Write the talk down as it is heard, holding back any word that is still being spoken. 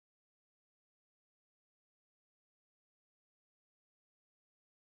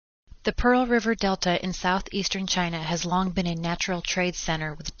The Pearl River Delta in southeastern China has long been a natural trade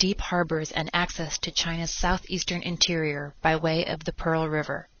center with deep harbors and access to China's southeastern interior by way of the Pearl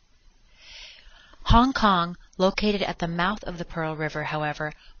River. Hong Kong, located at the mouth of the Pearl River,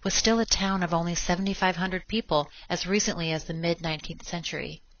 however, was still a town of only 7,500 people as recently as the mid-19th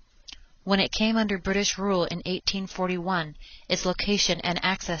century. When it came under British rule in 1841, its location and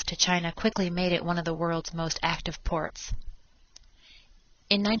access to China quickly made it one of the world's most active ports.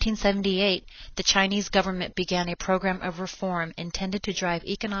 In 1978, the Chinese government began a program of reform intended to drive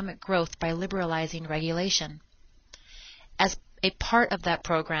economic growth by liberalizing regulation. As a part of that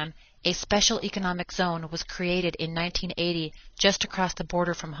program, a special economic zone was created in 1980 just across the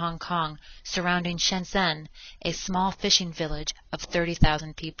border from Hong Kong, surrounding Shenzhen, a small fishing village of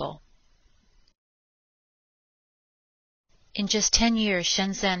 30,000 people. In just 10 years,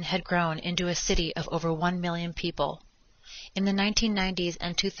 Shenzhen had grown into a city of over 1 million people. In the 1990s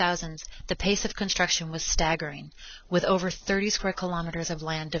and 2000s, the pace of construction was staggering, with over 30 square kilometers of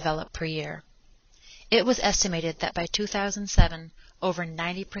land developed per year. It was estimated that by 2007, over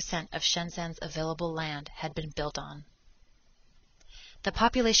 90% of Shenzhen's available land had been built on. The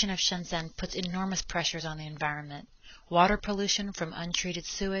population of Shenzhen puts enormous pressures on the environment. Water pollution from untreated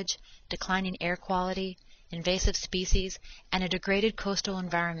sewage, declining air quality, invasive species, and a degraded coastal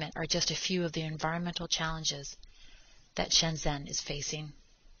environment are just a few of the environmental challenges that Shenzhen is facing.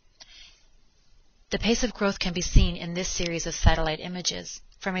 The pace of growth can be seen in this series of satellite images.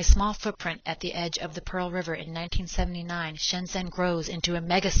 From a small footprint at the edge of the Pearl River in 1979, Shenzhen grows into a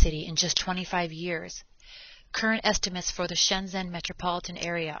megacity in just 25 years. Current estimates for the Shenzhen metropolitan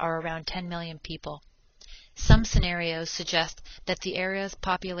area are around 10 million people. Some scenarios suggest that the area's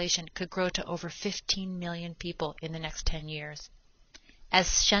population could grow to over 15 million people in the next 10 years. As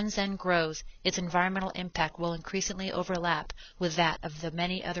Shenzhen grows, its environmental impact will increasingly overlap with that of the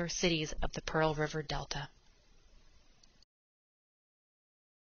many other cities of the Pearl River Delta.